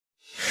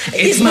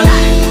It's my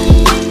life.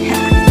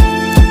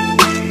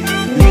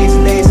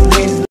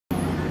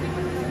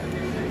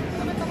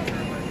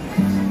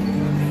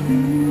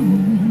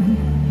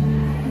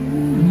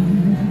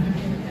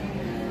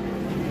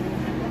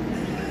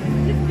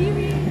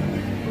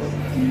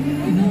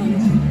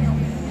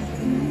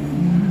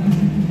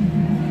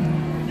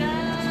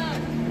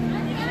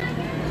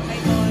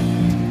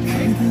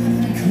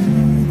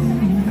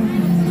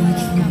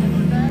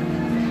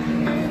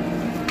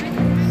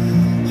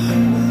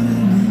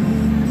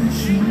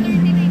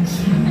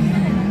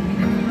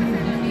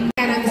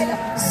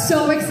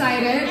 So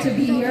excited to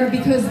be here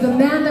because the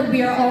man that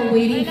we are all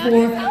waiting for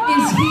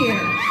is here.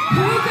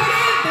 Who could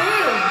it be?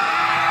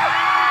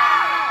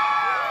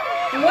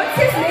 What's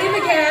his name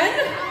again?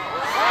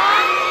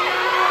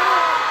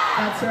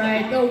 That's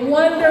right, the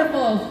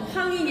wonderful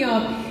Hwang In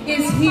Youp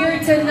is here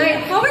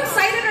tonight. How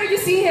excited are you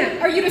to see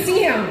him? Are you to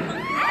see him?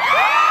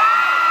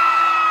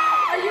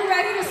 Are you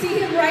ready to see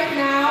him right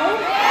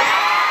now?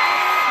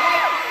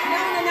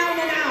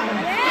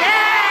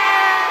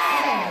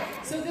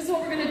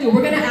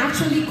 We're gonna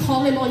actually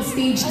call him on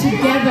stage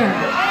together.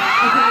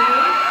 Okay?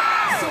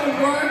 So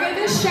we're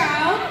gonna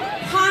shout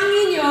Hwang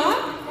In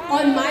Youp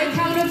on my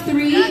count of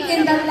 3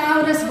 in the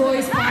loudest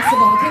voice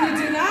possible. Can you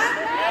do that?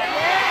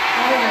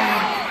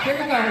 Alright, here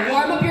we go.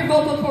 Warm up your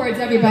vocal cords,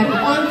 everybody.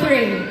 On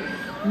 3.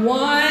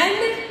 1,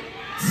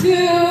 2,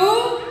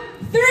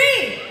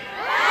 3.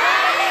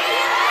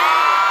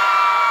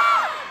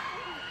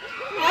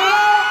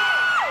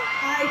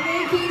 I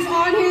think he's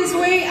on his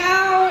way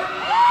out.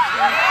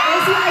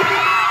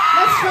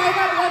 Let's try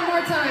that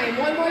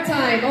one more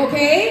time,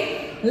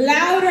 okay?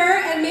 Louder,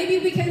 and maybe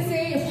we can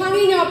say Hwang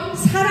In Youp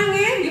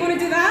사랑해. You want to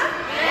do that?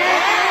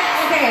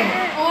 Okay,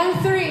 on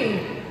 3.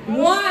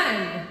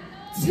 1,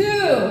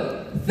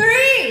 2,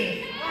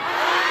 3.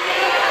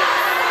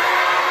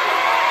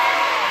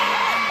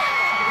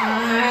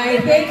 I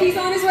think he's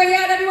on his way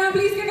out. Everyone,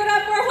 please give it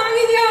up for Hwang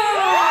In Youp.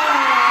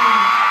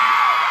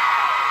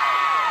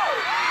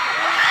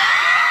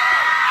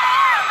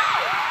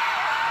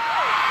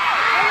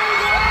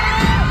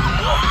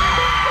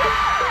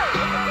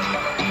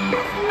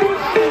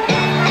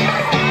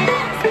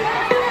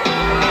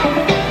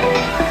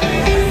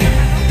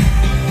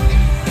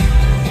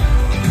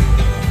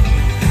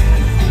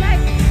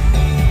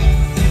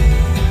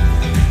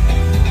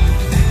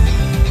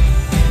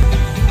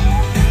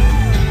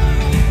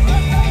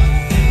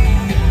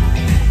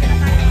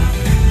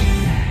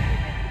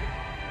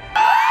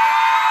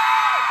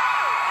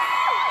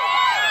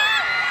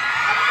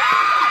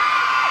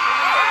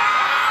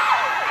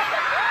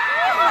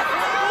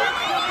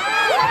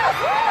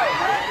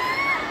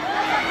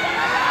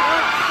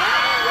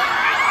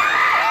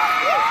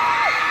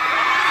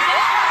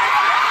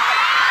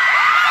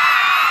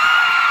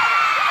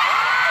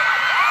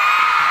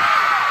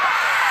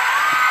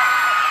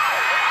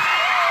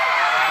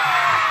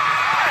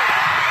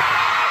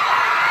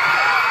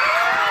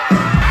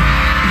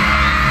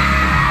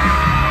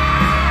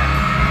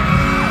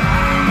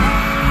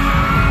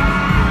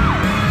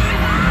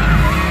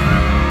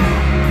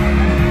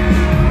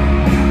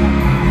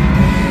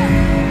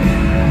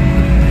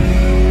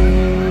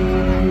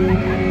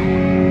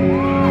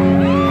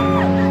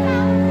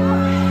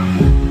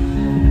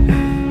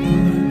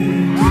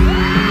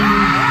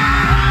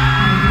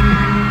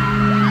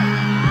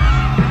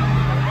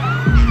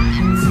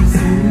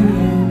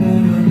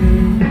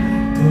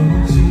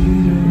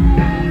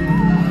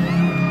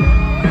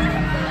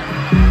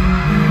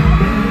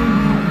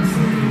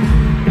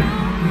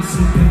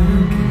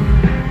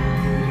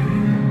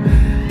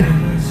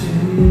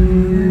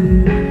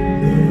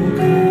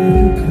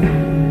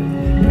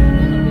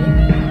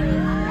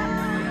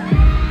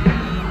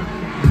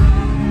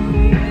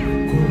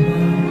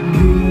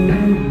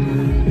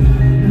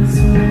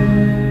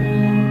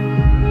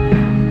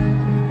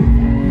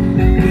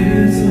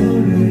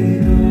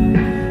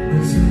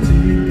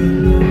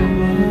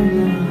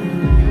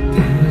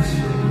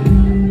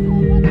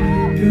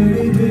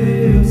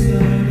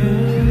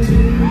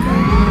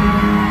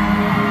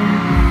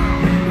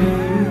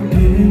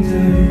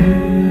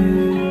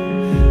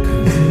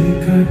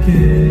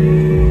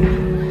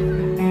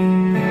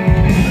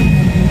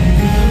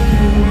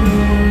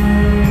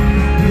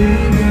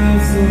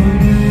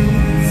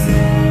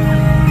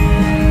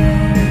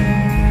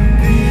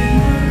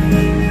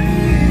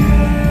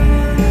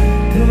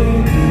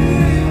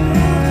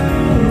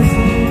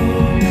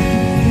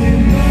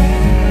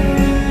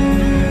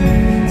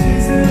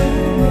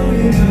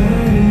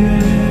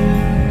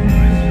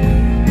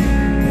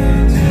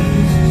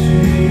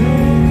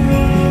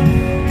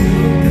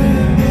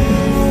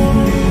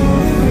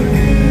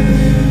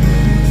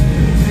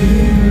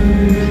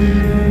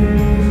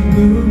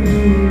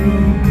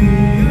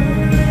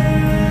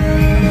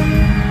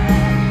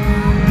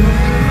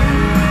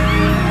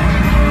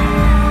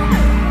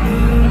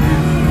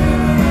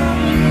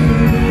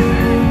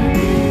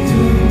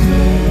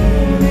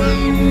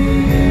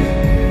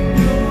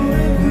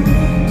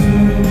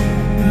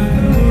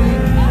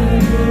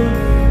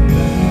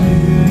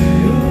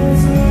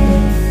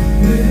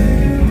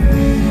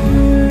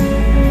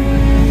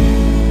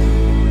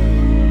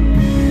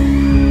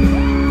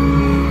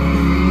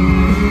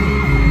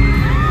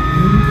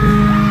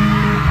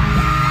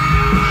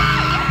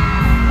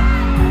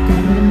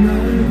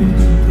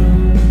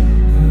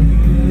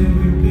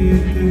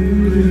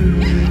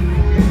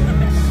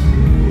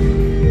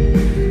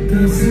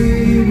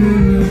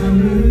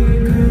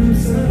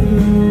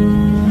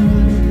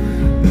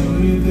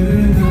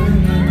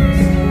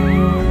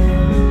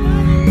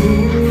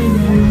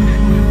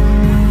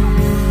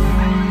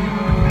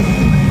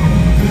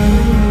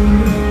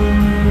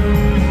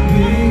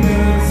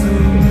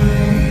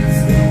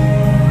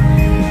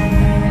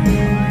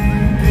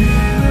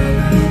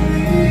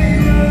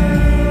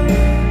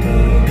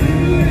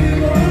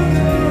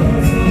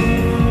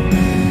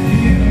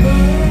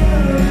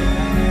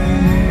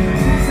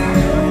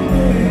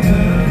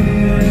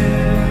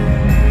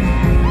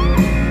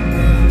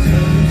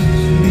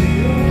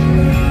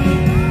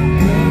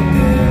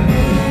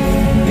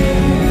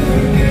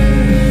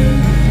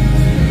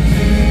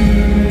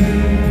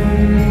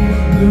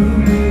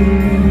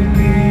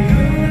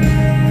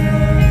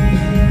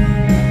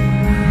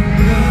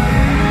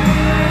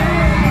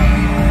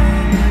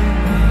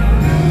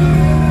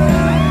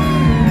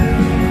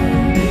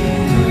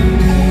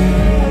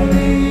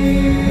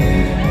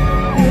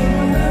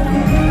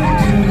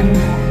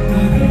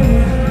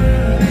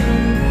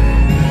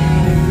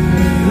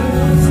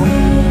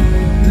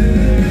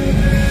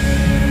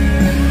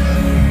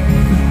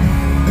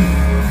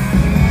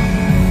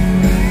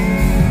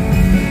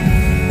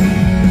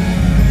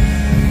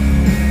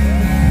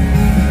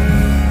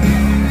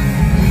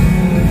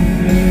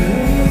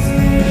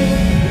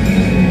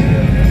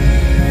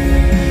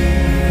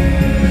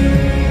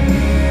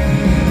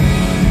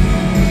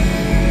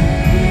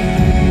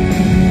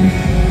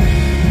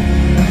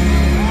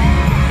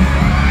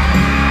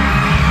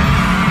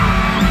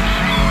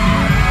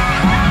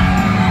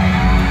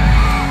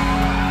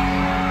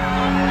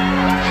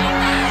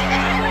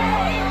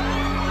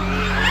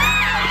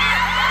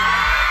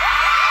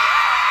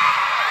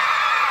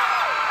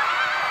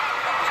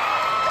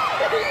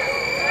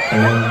 A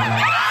round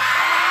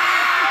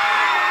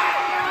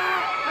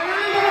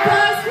of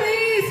applause,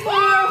 please, for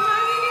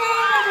Hwang In Youp,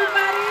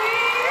 everybody.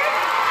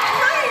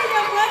 Hwang In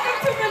Youp,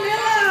 welcome to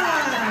Manila.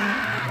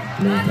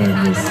 Long time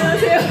no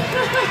see.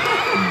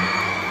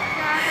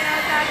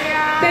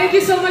 Thank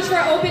you so much for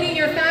opening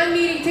your fan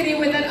meeting today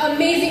with an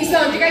amazing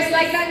song. Do you guys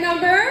like that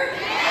number?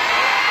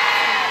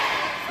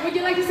 Would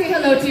you like to say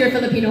hello to your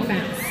Filipino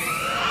fans?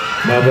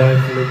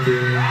 Bye-bye,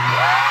 Philippines.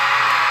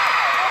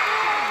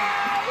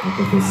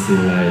 Ako po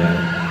sila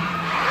yan.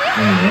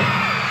 Ano?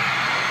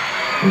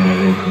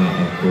 Bumalik na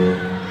ako.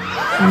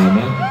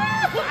 Salamat.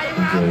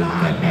 Enjoy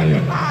tayo.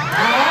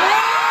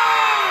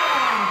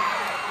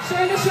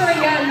 Sure na sure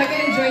yan.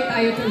 Mag-enjoy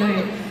tayo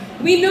tonight.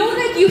 We know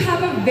that you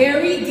have a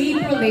very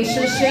deep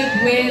relationship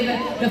with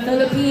the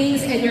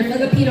Philippines and your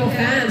Filipino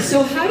fans.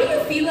 So how do you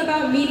feel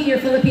about meeting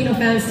your Filipino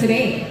fans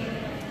today?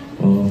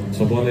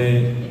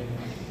 저번에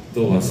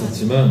또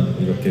왔었지만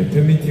이렇게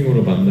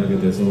팬미팅으로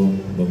만나게 돼서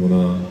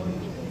너무나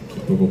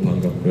기쁘고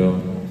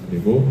반갑고요.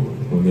 그리고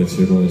오늘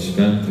즐거운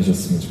시간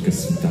되셨으면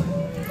좋겠습니다.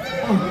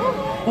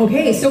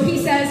 Okay, so he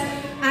says,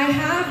 I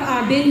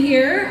have been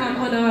here on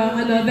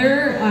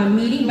another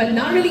meeting, but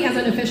not really as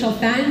an official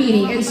fan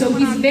meeting. And so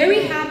he's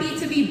very happy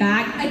to be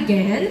back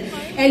again.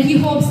 And he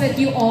hopes that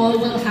you all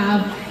will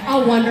have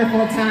a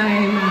wonderful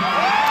time.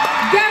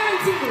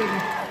 Guaranteed.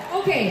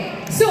 Okay,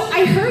 so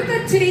I heard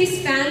that today's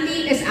fan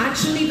meet is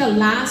actually the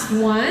last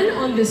one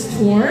on this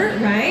tour,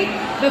 right?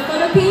 The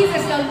Philippines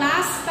is the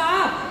last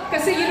stop.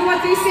 Because you know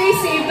what they say,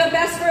 save the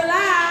best for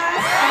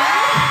last.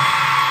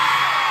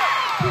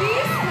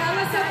 Please tell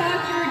us about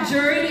your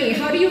journey.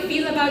 How do you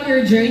feel about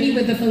your journey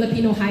with the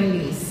Filipino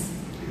Highlies?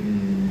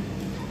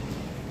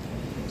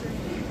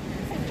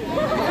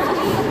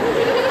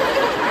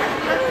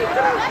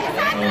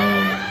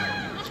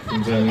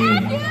 굉장히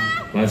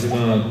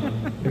마지막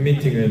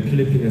팬미팅을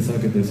필리핀에서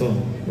하게 돼서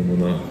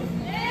너무나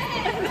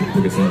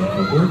기쁘게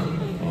생각하고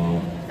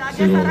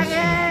즐거운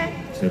시간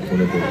잘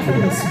보내고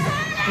출근했습니다.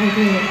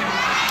 Okay.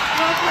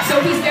 So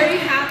he's very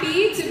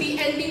happy to be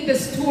ending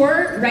this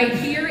tour right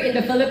here in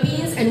the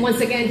Philippines, and once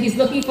again he's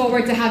looking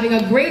forward to having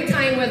a great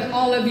time with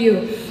all of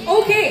you.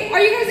 Okay, are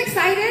you guys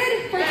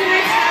excited for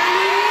tonight's fan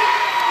meeting?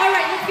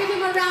 Alright, let's give him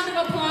a round of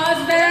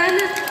applause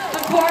then,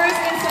 of course,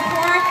 in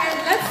support, and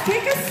let's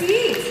take a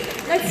seat.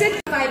 Let's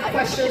sit 5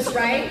 questions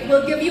right.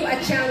 We'll give you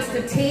a chance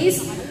to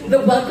taste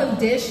the welcome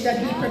dish that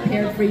we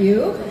prepared for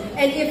you.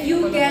 And if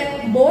you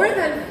get more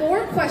than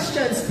 4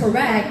 questions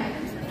correct,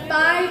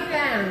 5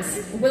 fans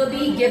will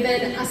be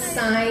given a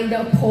signed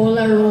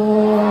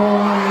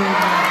Polaroid.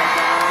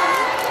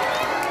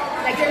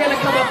 Like they're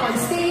gonna come up on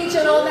stage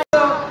and all that.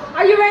 So,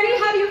 are you ready?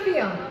 How do you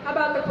feel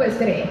about the quiz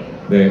today?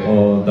 네,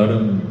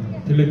 나름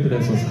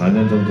필리핀에서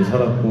 4년 정도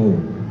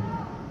살았고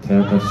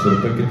대학까지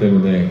졸업했기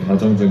때문에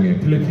가정적인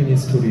필리핀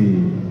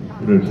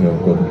히스토리를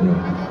배웠거든요.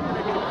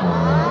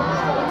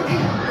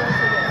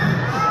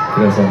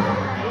 그래서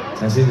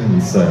자신은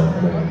있어요.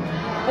 네.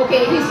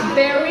 Okay, he's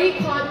very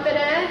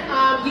confident.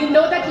 You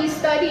know that he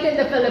studied in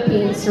the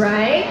Philippines,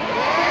 right?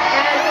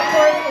 And of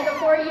course, in the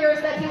 4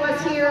 years that he was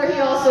here, he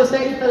also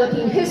studied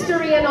Philippine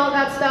history and all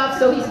that stuff.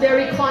 So he's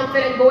very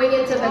confident going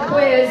into the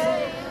quiz.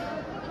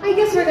 I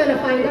guess we're gonna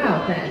find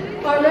out then.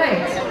 All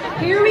right,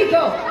 here we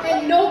go.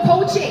 And no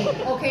coaching,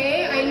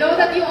 okay? I know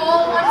that you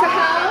all want to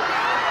help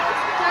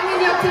Hwang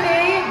In Youp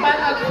today, but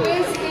a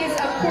quiz is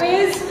a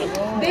quiz.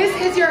 This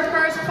is your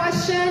first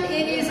question.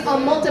 It is a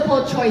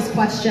multiple choice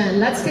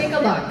question. Let's take a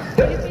look.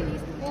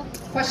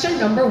 Question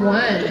number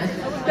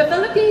 1. The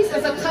Philippines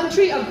is a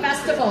country of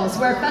festivals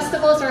where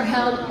festivals are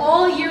held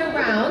all year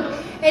round,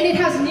 and it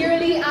has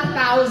nearly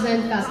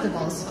 1,000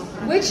 festivals.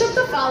 Which of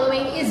the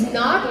following is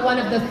not one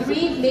of the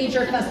 3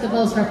 major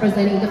festivals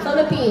representing the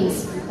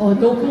Philippines? Oh,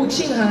 no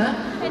coaching, huh?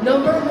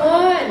 Number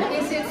 1,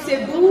 is it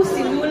Cebu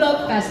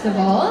Sinulog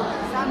Festival?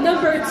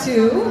 Number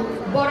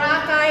 2,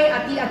 Boracay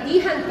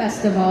Ati-Atihan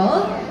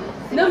Festival?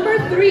 Number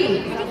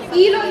 3,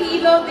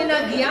 Iloilo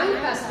Dinagyang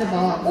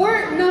Festival?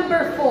 Or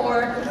number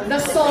 4, the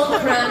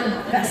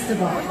Songkran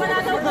Festival?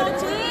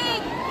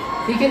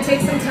 You can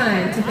take some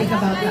time to think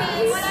about that.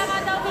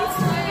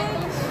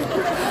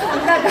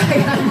 Ang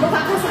gagayan mo,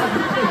 kakasabi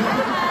ko yan.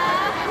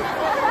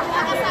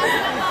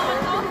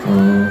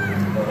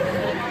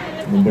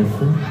 Number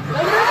 4? Number 4!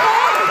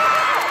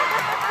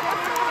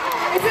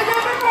 Is it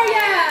number 4?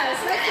 Yes!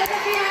 Let's look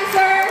at the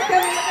answer.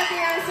 Can we look at the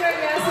answer?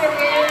 Yes, it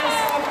is.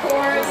 Of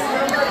course,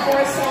 number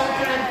 4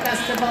 Songkran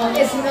Festival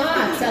is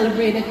not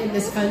celebrated in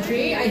this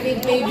country. I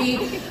think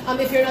maybe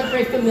if you're not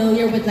very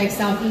familiar with like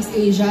Southeast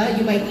Asia,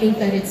 you might think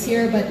that it's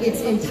here, but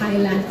it's in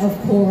Thailand, of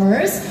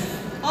course.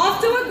 Off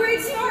to a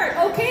great start.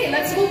 Okay,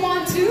 let's move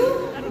on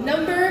to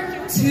number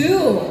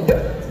 2.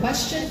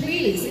 Question,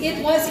 please.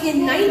 It was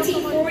in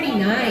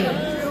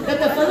 1949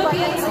 that the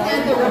Philippines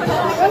and the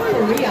Republic of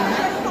Korea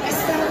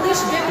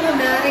established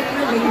diplomatic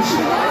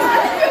relations.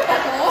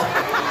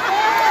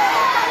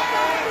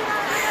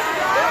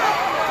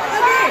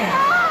 Okay,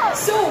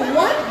 so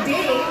what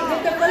day did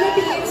the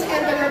Philippines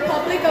and the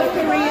Republic of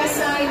Korea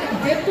sign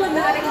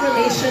diplomatic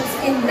relations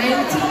in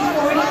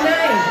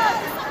 1949?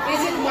 Is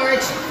it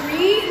March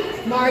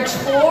 3, March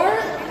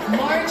 4,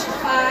 March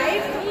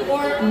 5,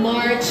 or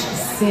March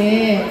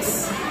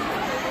 6?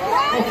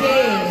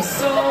 Okay,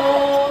 so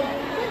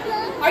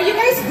are you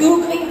guys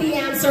Googling the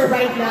answer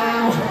right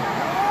now?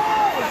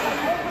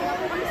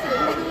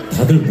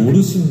 다들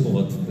모르시는 것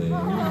같은데.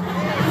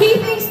 He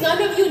thinks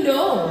none of you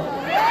know.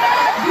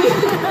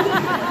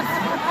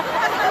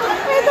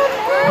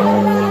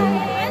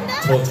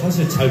 저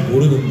사실 잘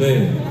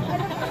모르는데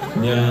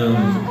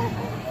그냥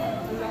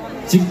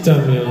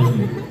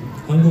찍자면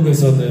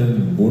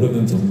한국에서는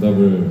모르는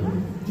정답을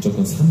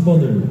무조건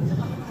 3번을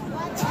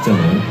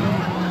찍잖아요.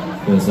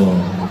 그래서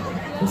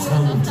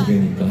 3은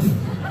 2개니까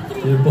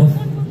 1번.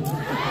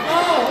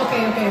 Oh,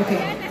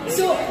 okay.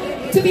 So,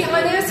 to be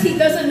honest, he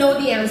doesn't know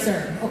the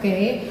answer,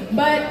 okay?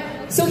 But,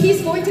 so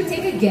he's going to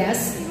take a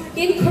guess.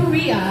 In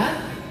Korea,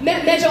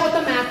 medyo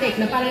automatic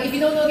na parang if you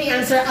don't know the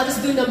answer, I'll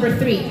just do number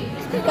 3.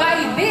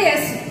 By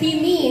this, he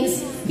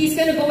means he's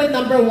gonna go with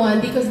number 1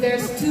 because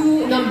there's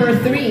 2 number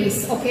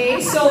 3s,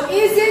 okay? So,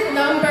 is it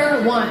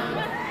number 1?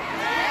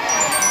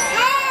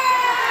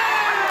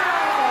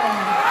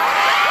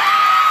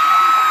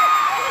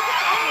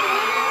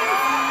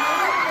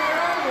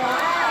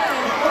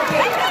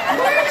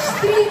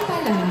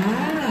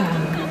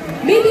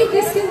 Maybe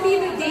this can be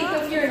the date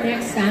of your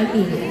next fan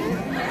meeting.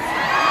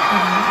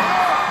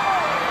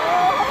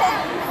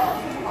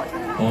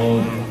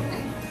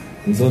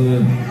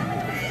 우선은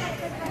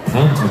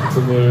다음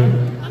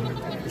작품을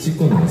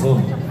찍고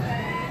나서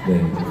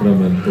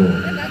그러면 또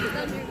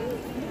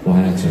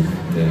와야죠.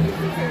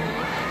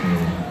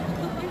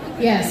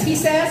 Yes, he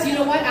says, you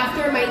know what,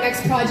 after my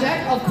next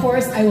project, of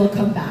course I will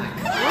come back.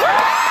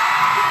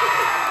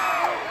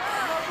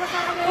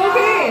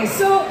 Okay,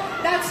 so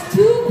that's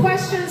 2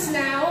 questions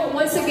now.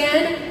 Once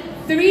again,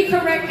 3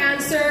 correct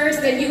answers,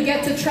 then you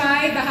get to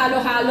try the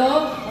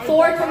halo-halo.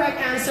 4 correct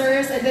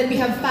answers, and then we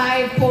have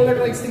 5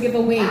 Polaroids to give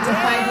away to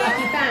 5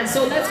 lucky fans.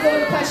 So let's go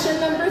to question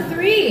number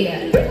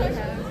 3.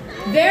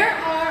 There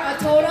are a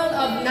total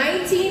of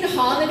 19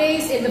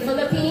 holidays in the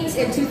Philippines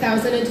in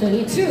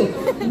 2022.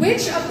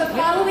 Which of the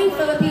following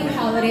Philippine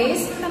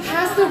holidays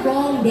has the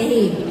wrong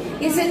name?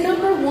 Is it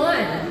number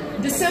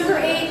 1, December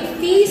 8th,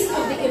 Feast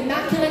of the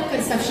Immaculate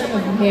Conception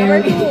of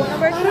Mary?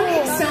 Number 2. Parang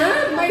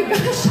exam? My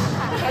gosh,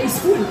 high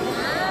school.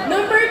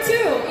 Number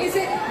 2, is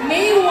it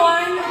May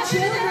 1,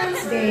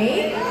 Children's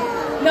Day?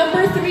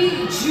 Number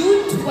 3,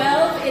 June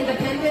 12,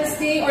 Independence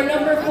Day? Or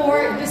number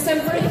 4,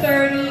 December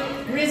 30,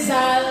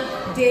 Rizal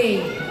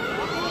Day?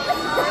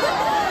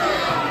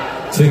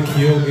 제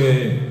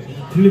기억에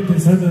필리핀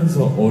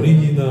살면서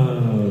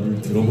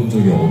어린이날을 들어본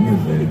적이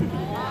없는데.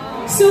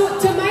 So,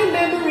 to my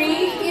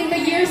memory, in the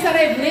years that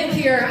I've lived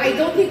here, I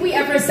don't think we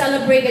ever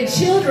celebrated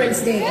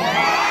Children's Day.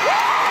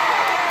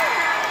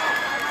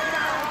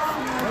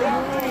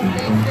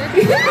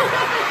 Is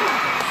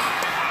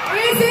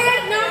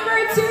it number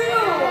 2?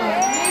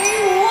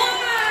 May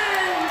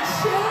 1,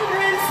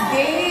 Children's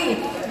Day.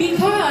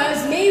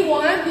 Because May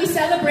 1, we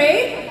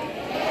celebrate?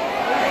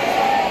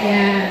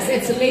 Yes,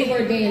 it's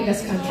Labor Day in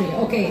this country.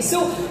 Okay,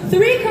 so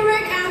 3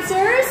 correct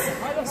answers.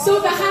 So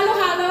the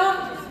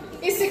halo-halo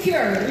is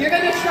secure. You're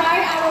gonna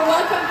try our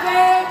welcome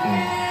play.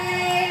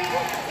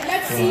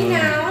 Let's see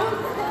now.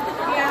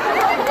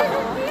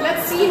 Yeah.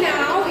 Let's see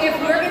now if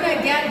we're gonna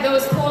get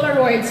those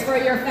Polaroids for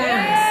your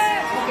fans.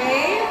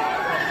 Okay?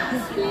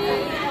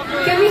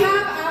 Can we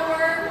have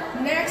our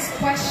next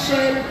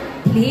question,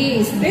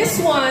 please? This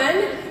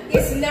one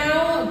is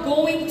now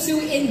going to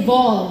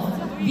involve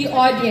the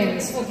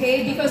audience,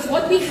 okay? Because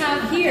what we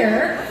have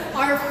here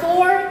are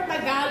 4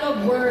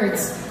 Tagalog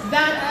words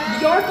that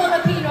your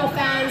Filipino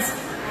fans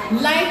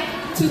like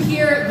to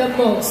hear the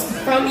most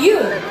from you,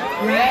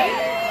 right?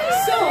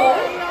 So,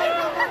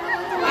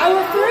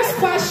 our first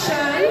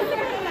question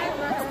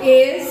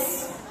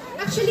is,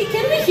 actually,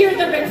 can we hear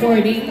the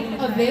recording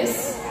of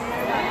this?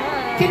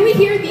 Can we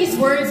hear these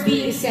words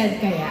being said,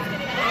 kaya?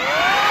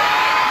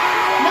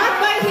 Not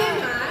by him,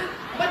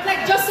 but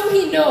like just so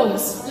he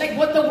knows, like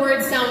what the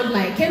words sound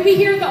like. Can we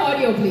hear the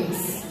audio,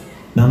 please?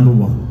 Number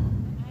 1.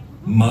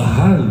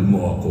 Mahal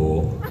mo ako.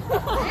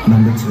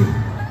 Number 2.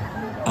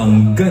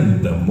 Ang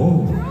ganda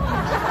mo.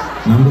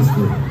 Number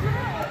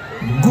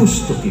 3.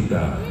 Gusto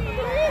kita.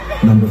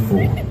 Number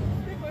 4.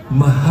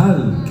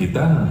 Mahal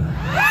kita.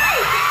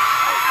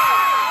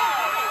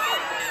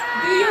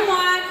 Do you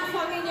want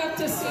Hwang In Youp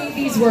to say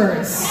these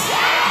words?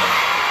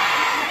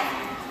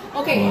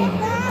 Okay.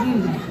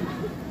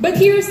 But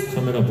here's...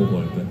 카메라 보고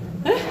할까요?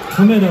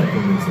 카메라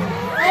보면서.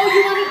 Oh,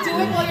 you want to do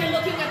it while you're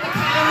looking at the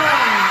camera.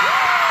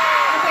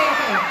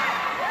 Okay.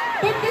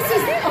 But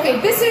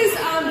this is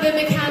the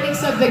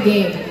mechanics of the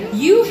game.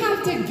 You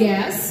have to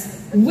guess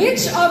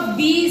which of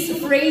these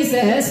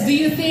phrases do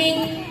you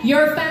think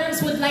your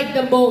fans would like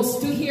the most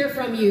to hear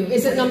from you?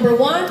 Is it number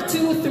 1,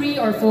 2, 3,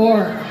 or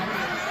 4?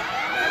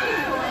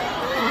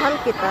 Mahal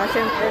kita,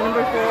 syempre,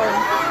 number 4.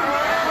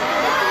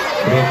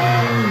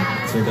 그러면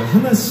제가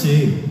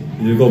하나씩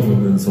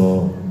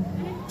읽어보면서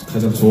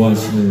가장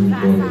좋아하시는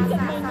걸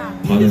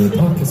반응을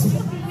파악해서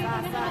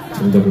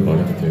정답을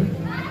말해볼게요.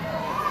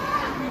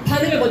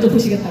 반응을 먼저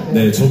보시겠다고요?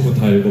 네, 전부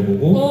다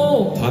읽어보고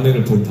오.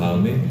 반응을 본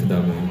다음에 그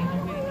다음에 하는 거.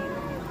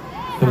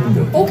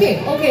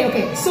 Okay.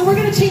 So we're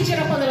gonna change it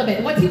up a little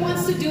bit. What he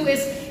wants to do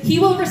is he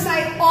will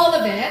recite all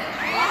of it,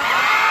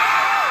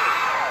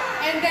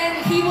 and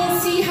then he will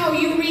see how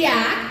you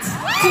react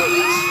to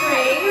each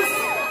phrase,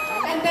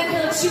 and then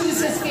he'll choose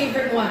his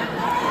favorite one.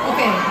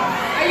 Okay.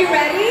 Are you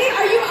ready?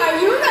 Are you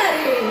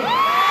ready?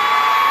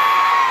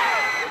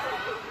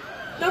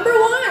 Number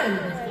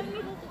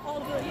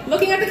 1.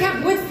 Looking at the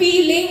camera with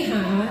feeling,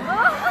 huh?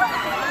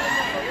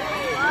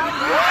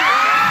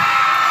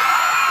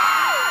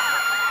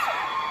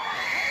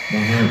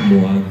 mahal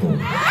mo ako.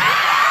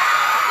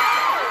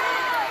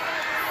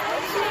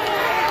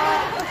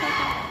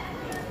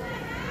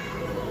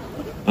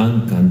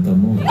 Ang ganda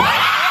mo.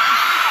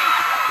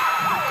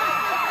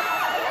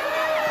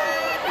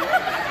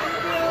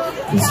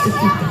 Gusto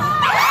kita.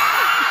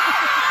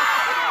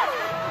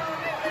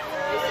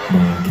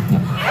 Mahal kita.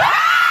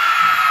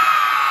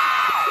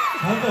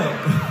 Number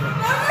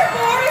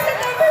 4, is it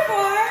number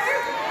 4?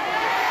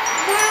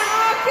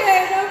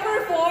 Okay, number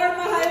 4,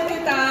 mahal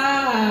kita.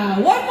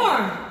 One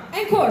more.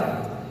 Encore.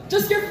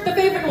 Just the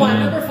favorite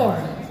one, number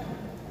 4.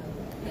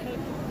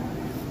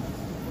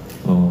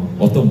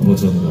 어떤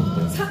버전으로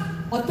할까요?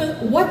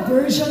 What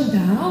version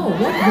now?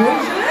 What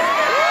version?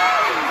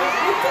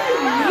 What do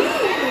you mean?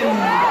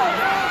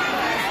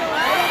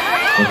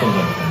 어떤 거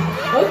할까요?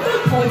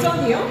 어떤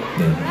버전이요?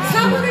 네.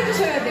 4번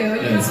해주셔야 돼요.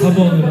 네, You have to 4번을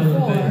do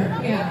number 하는데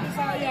 4. Yeah.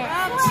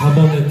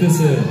 4번의 뜻을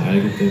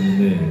알기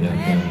때문에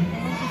약간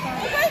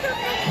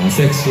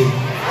섹시.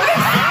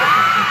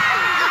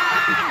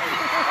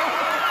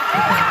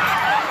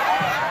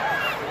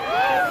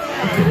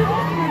 오케이.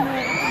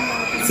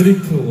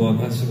 3, 2,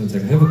 1 하시면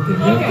제가 해볼게요.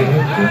 연기를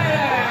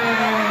해볼게요.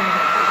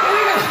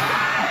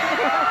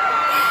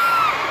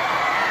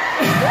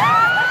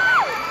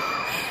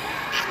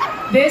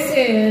 This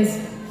is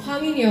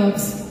Hwang In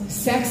Youp's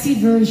sexy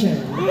version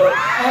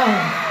of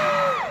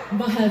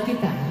Mahal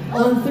Kita.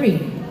 On 3.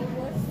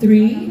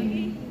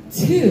 3,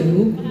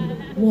 2,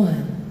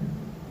 1.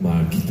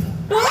 말 기타.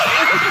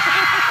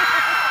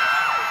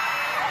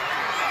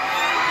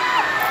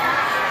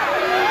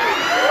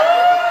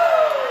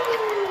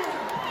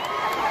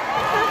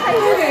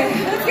 Okay,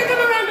 let's give them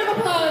a round of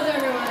applause,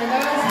 everyone.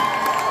 That was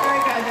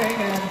very good, very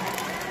good.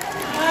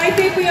 I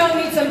think we all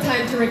need some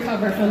time to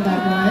recover from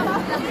that one.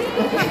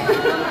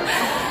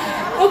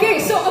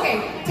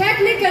 Okay,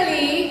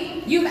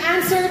 technically, you've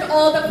answered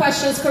all the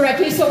questions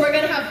correctly, so we're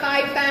gonna have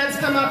 5 fans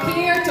come up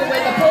here to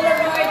win the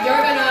Polaroid. You're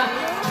gonna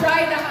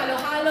try the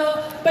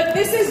halo-halo, but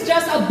this is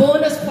just a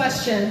bonus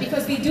question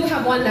because we do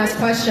have one last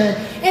question.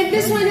 And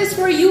this one is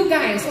for you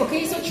guys,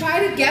 okay? So try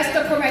to guess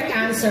the correct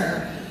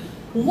answer.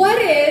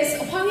 What is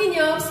Hwang In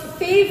Youp's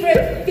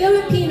favorite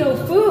Filipino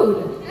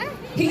food?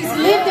 He's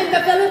lived in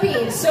the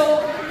Philippines,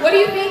 so what do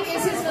you think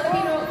is his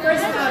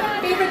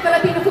favorite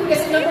Filipino food? Is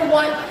it number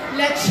 1,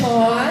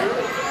 lechon?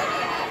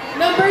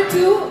 Number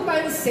 2,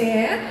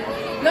 pancit?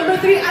 Number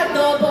 3,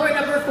 adobo? Or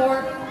number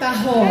 4,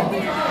 taho?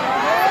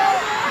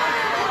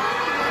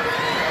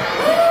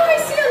 Oh, I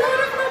see a lot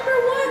of number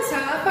 1s,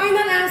 huh?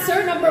 Final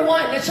answer, number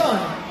 1, lechon.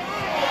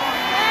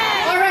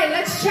 Alright,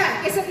 let's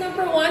check. Is it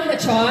number 1,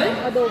 lechon?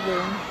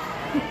 Adobo.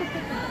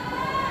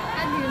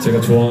 제가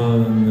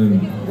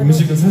좋아하는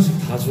음식은 사실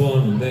다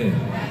좋아하는데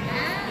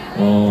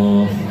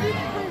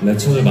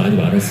레천을 많이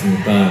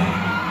말했으니까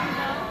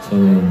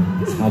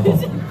저는 4번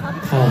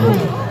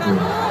타호가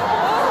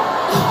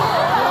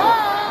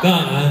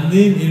아닌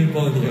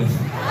 1번이요.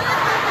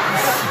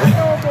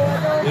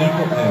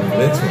 1번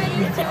레천.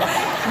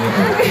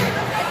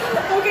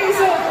 Okay,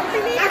 so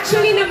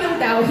actually naman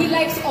daw, he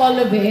likes all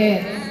of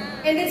it.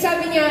 And then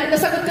sabi niya,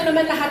 nasagot ko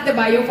naman lahat,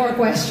 diba, yung 4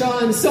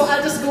 questions. So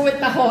I'll just go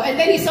with taho. And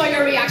then he saw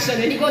your reaction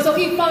and he goes,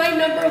 okay, fine,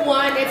 number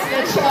 1, it's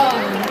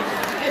lechon.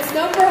 It's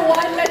number 1,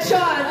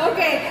 lechon.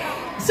 Okay.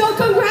 So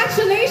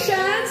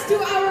congratulations to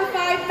our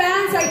 5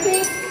 fans. I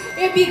think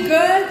it'd be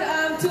good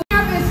to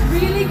have is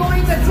really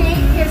going to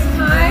take his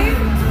time.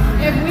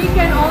 If we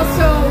can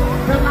also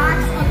relax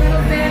a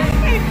little bit.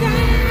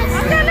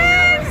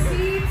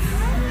 Seats.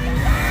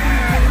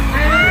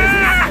 I know this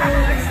is so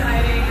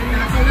exciting and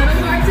that's a little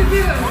hard to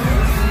do.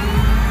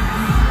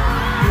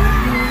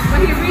 But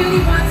he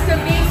really wants to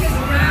make his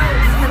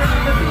rounds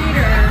around the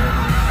theater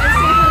and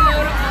say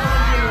hello to all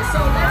of you.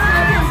 So let's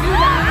let him do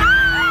that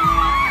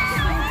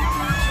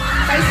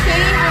by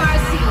staying on our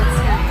seats,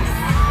 guys.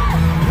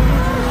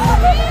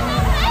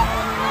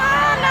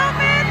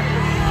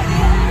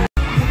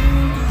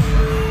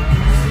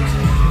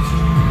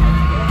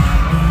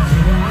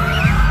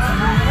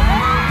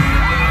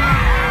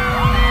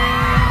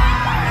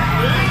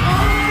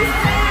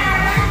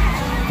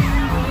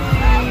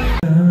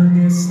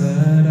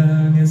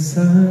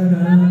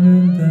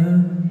 사랑한다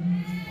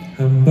한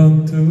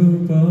번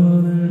두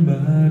번을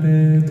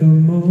말해도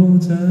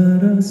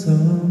모자라서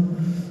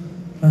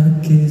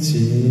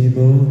아끼지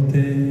못해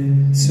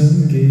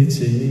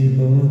숨기지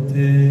못해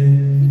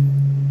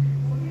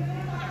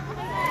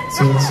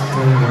솔직한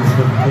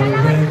고백을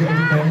해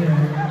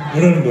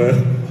뭐라는 거예요?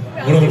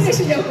 뭐라고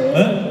finish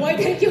에? Why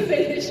can't you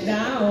finish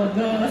now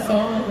the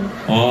song?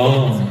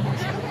 아.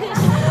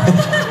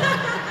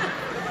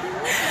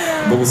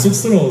 너무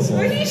쑥스러워서.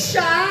 He's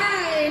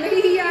shy.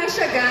 Nahihiya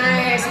siya,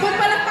 guys.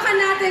 Pagpalakpakan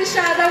natin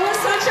siya. That was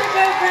such a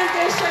good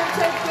rendition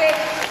today.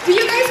 Do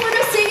you guys want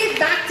to sing it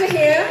back to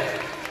him?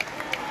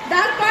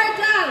 That part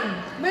lang.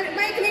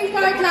 Maikling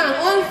part lang.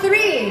 On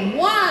 3.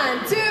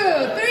 1,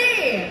 2,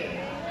 3.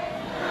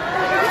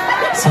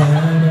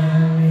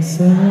 사랑해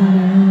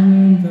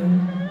사랑한다.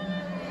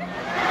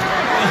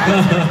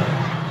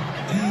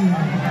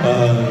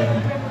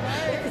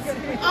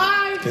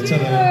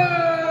 괜찮아요.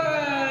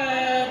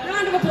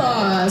 Round of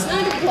applause.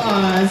 Round of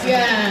applause.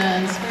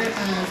 Yes. Very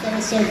nice. That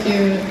was so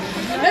cute.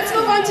 Let's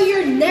move on to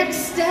your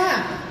next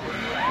step.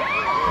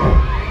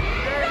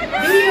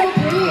 Video,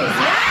 please.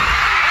 Yeah.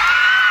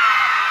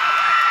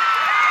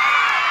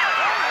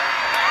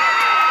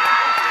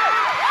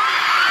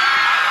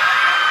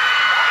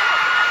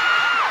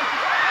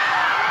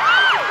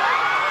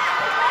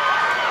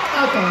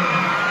 Okay.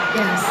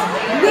 Yes.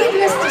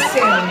 Needless to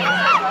say,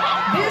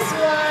 this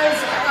was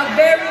a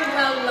very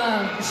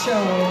well-loved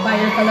show by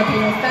your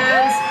Filipino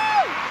fans.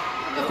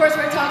 Of course,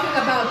 we're talking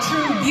about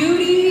True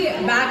Beauty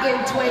back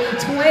in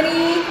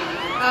 2020.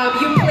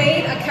 You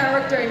played a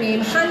character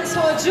named Han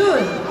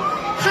Seo-jun.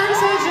 Han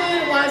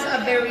Seo-jun was a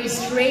very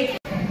straight.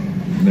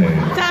 네.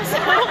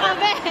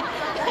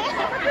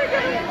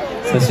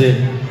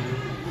 사실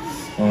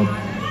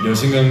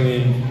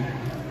여신강님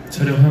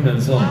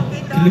촬영하면서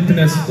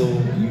필리핀에서도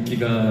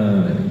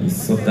인기가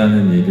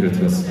있었다는 얘기를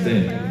들었을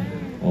때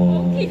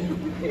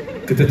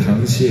그때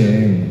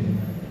당시에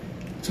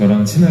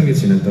저랑 친하게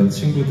지냈던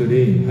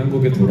친구들이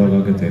한국에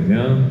돌아가게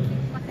되면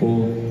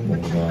꼭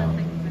뭔가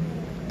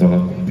너가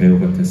꼭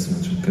배우가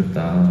됐으면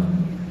좋겠다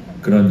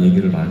그런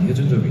얘기를 많이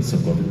해준 적이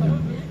있었거든요.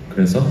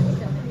 그래서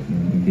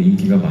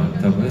인기가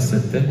많다고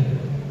했을 때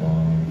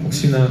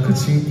혹시나 그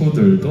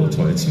친구들도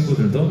저의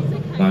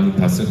친구들도 많이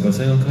봤을 거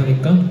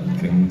생각하니까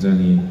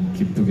굉장히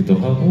기쁘기도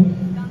하고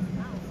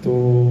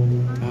또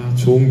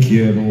좋은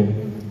기회로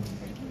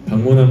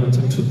방문하면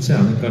참 좋지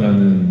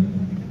않을까라는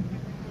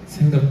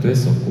생각도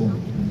했었고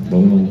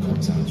너무너무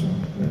감사하죠.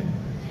 네.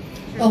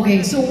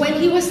 Okay, so when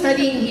he was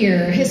studying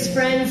here, his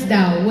friends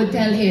daw would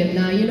tell him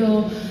na, you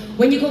know,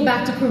 when you go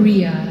back to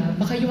Korea,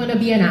 baka you wanna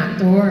be an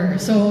actor.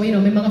 So, you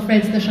know, may mga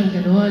friends na siyang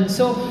ganun.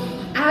 So,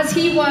 as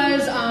he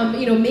was,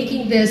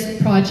 making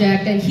this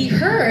project and he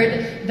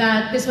heard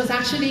that this was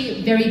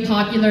actually very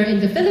popular in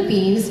the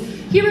Philippines,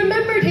 he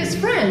remembered his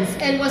friends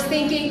and was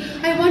thinking,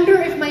 I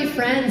wonder if my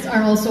friends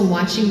are also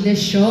watching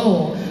this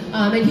show.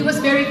 And he was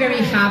very, very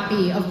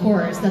happy, of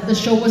course, that the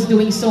show was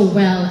doing so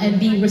well and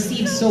being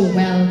received so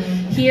well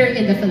here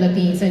in the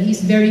Philippines. And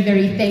he's very,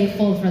 very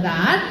thankful for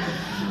that.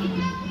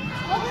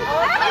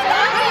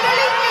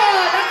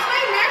 That's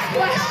my next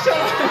question.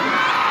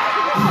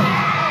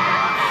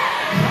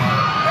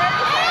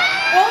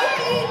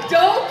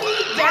 Doki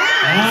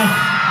dance.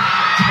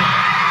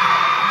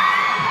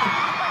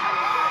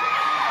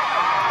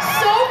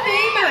 So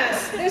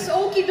famous, this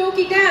Okie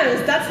Dokie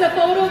dance. That's the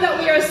photo that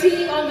we are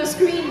seeing on the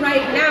screen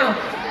right now.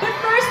 But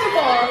first of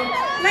all,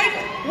 like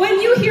when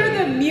you hear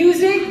the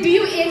music, do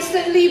you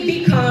instantly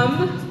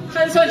become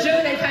Han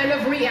Seo-jun and kind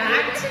of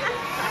react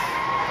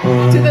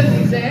to the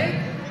music?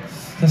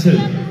 사실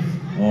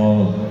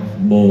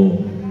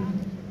뭐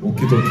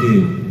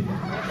오키도키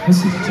할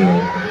수 있죠.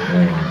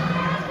 네.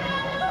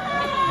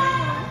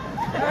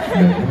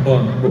 네,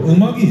 한번 뭐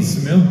음악이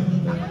있으면.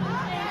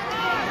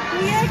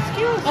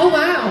 Oh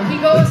wow, he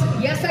goes,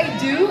 yes I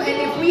do, and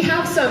if we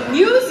have some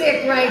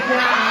music right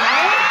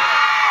now,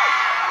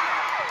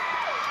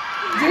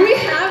 do we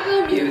have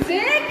the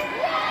music?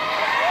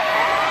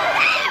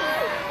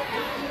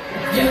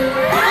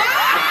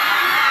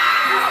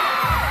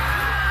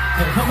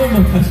 한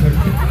번만 다시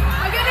할게요.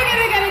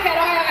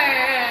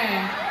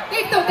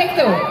 Take two, take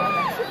two.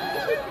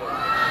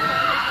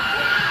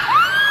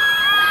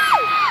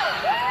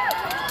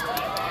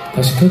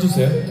 다시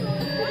켜주세요.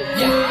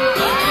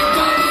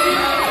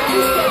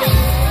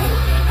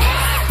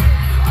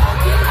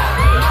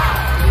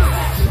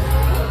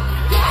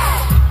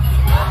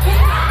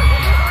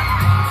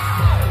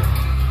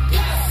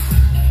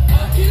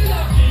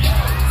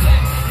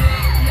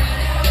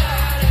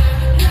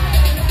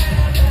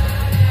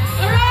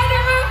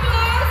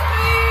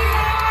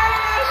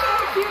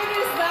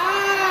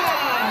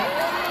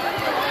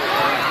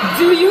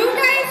 Do you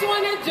guys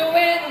want to do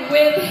it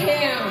with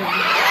him?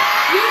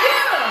 You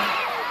do!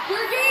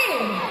 We're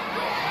game!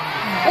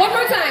 One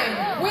more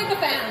time, with the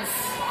fans.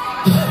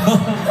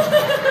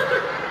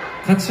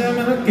 같이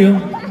하면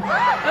할게요.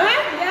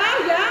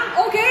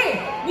 Yeah. Okay.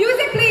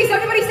 Music, please.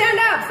 Everybody stand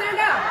up. Stand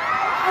up.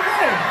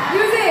 Okay.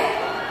 Music.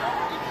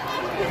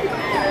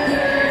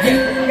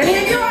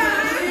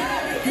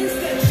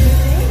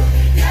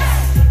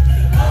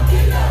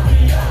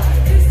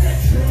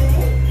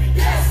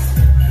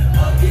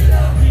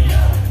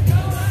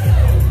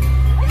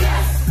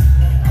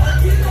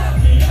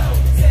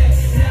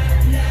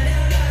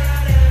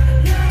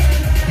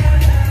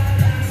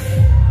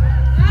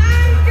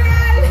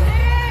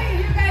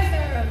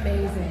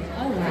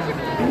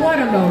 What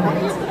a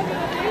moment.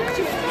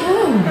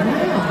 Oh,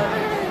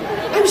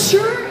 wow. I'm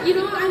sure, you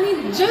know, I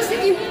mean,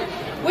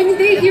 when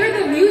they hear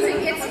the music,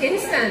 it's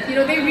instant. You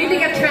know, they really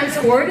get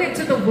transported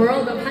to the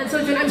world of Han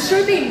Seo-jun. I'm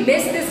sure they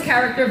miss this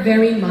character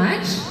very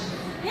much.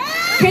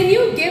 Can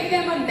you give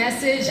them a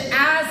message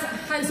as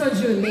Han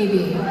Seo-jun,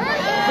 maybe?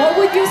 What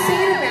would you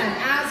say to them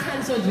as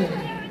Han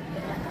Seo-jun?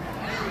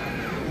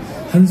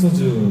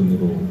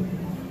 한서준으로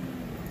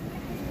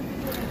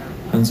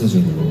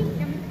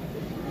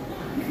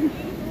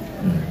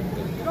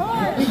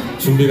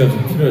준비가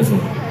좀 필요해서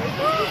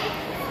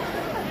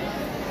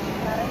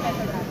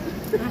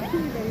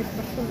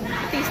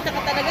Artista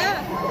ka talaga.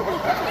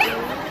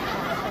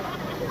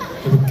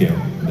 해볼게요.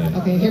 네.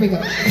 Okay, here we go.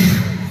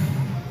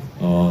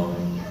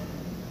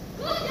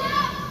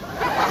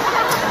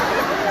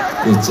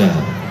 웃자.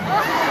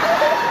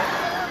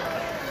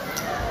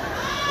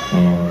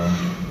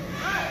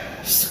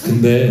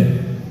 근데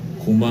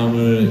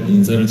고마움을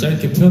인사를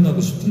짧게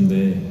표현하고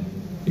싶은데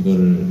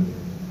이거를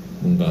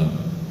뭔가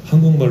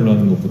한국말로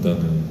하는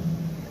것보다는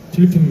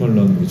필리핀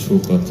말로 하는 게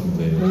좋을 것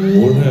같은데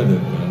뭘 해야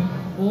될까요?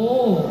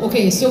 Oh,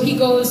 okay. So he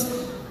goes,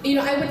 you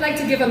know, I would like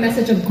to give a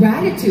message of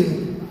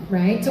gratitude,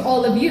 right, to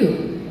all of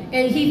you.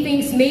 And he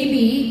thinks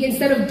maybe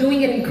instead of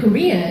doing it in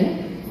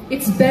Korean,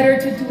 it's better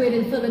to do it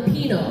in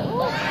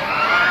Filipino.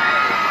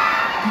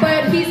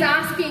 But he's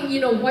asking, you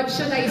know, what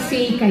should I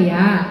say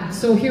kaya?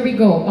 So here we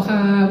go.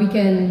 Baka we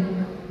can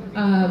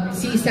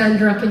see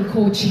Sandra can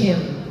coach him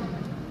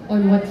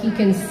on what he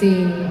can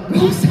say.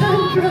 Go,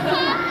 Sandra!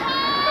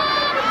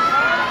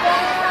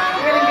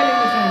 Galing-galing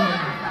mo,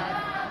 Sandra.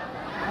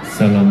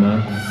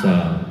 Salamat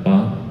sa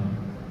pa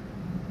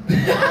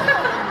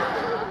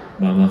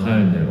mamahal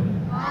niyo.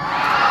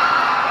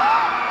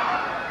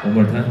 One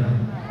more time.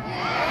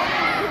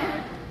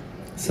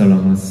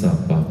 Salamat sa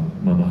pa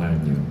mamahal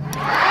niyo.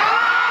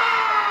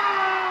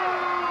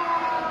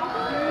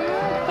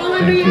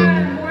 Ano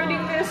yan?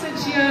 Morning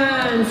message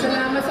yan.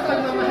 Salamat sa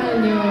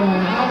pagmamahal nyo.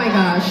 Oh my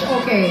gosh.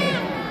 Okay.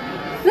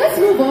 Let's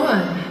move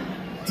on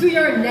to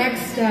your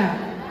next step.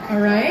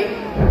 Alright?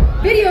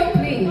 Video,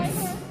 please.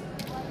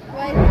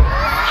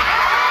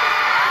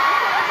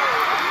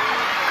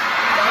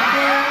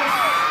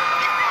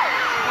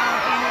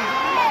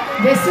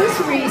 This is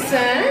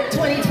recent,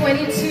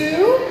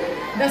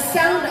 2022. The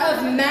Sound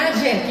of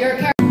Magic. Your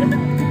character.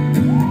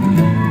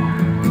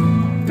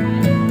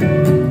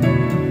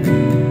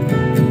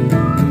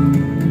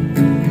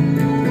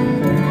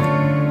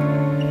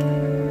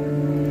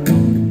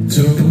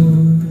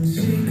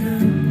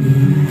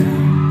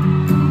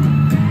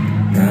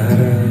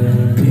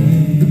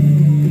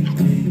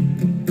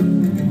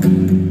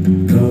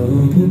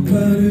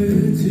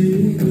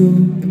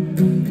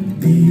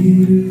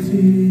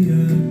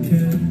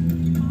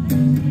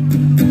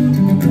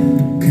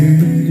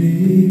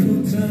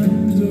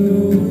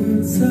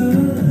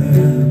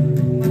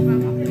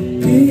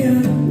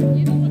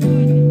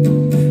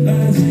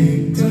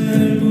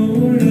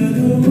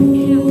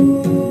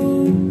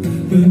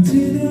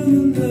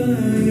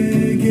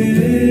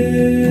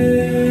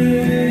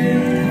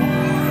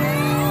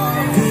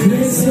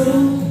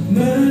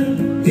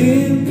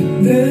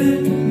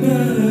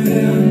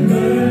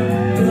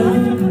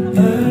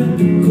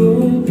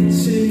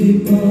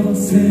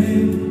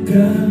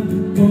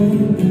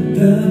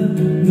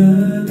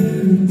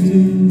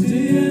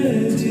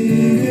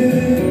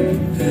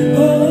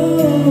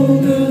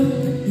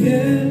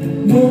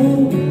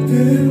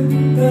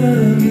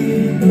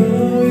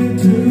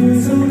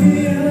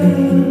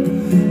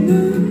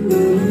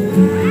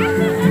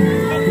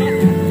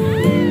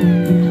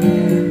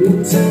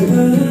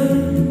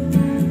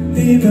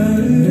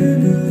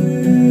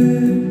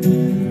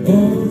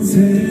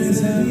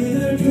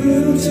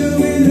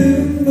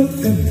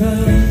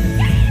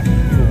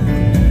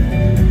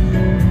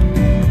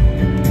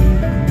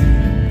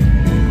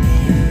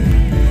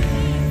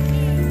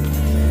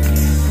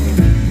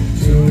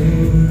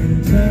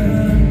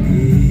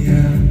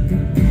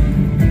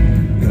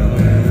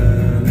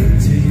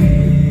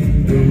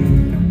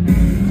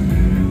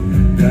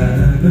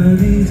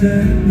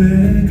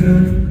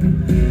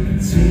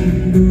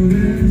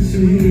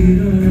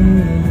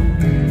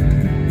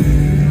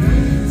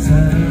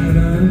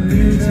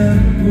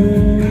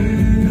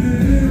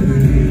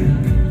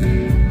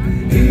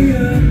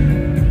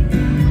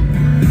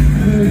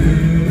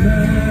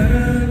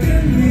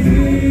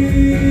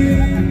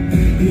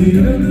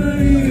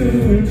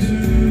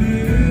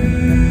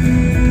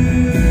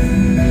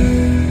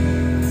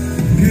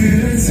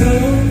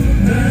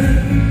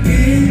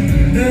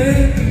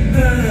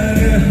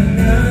 나를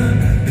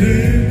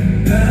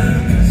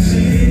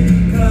다시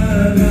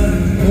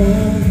바라보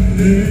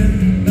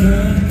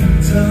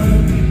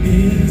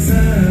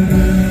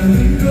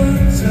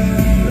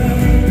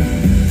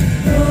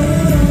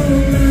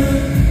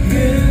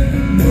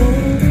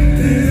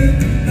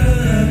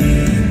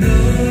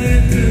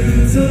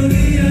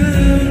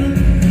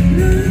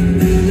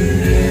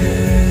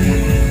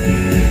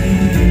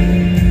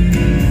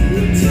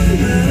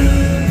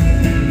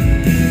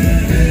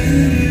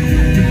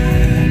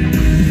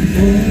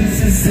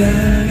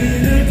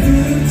세상이 날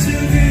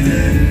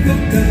부추기는 것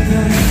같아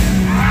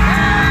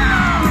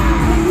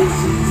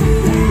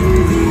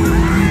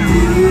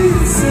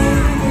이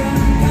사랑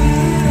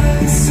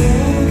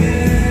속에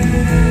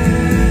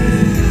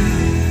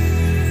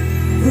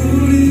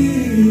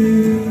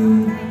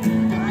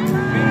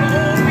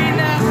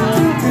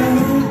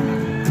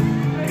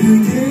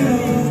그게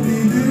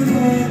어디든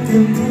어떤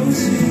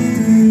곳이든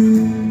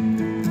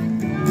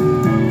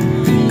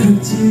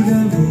같이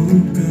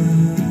가볼까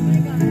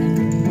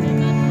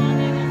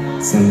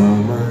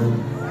Salamat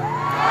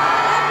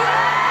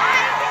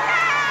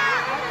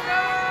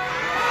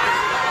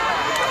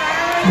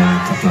네,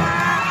 좋다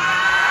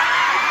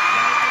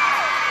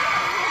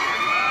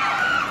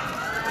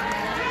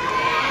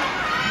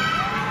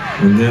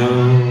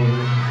안녕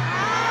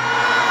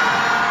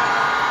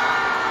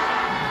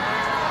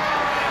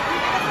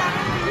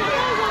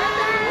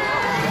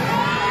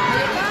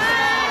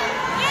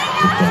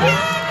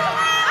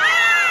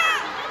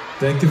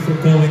Thank you for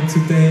coming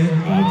today.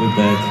 I'll be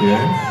back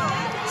here.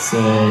 So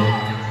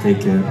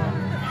take care.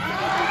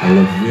 I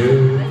love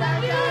you.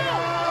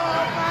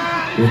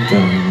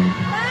 Goodbye.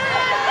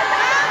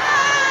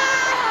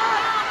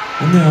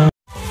 안녕.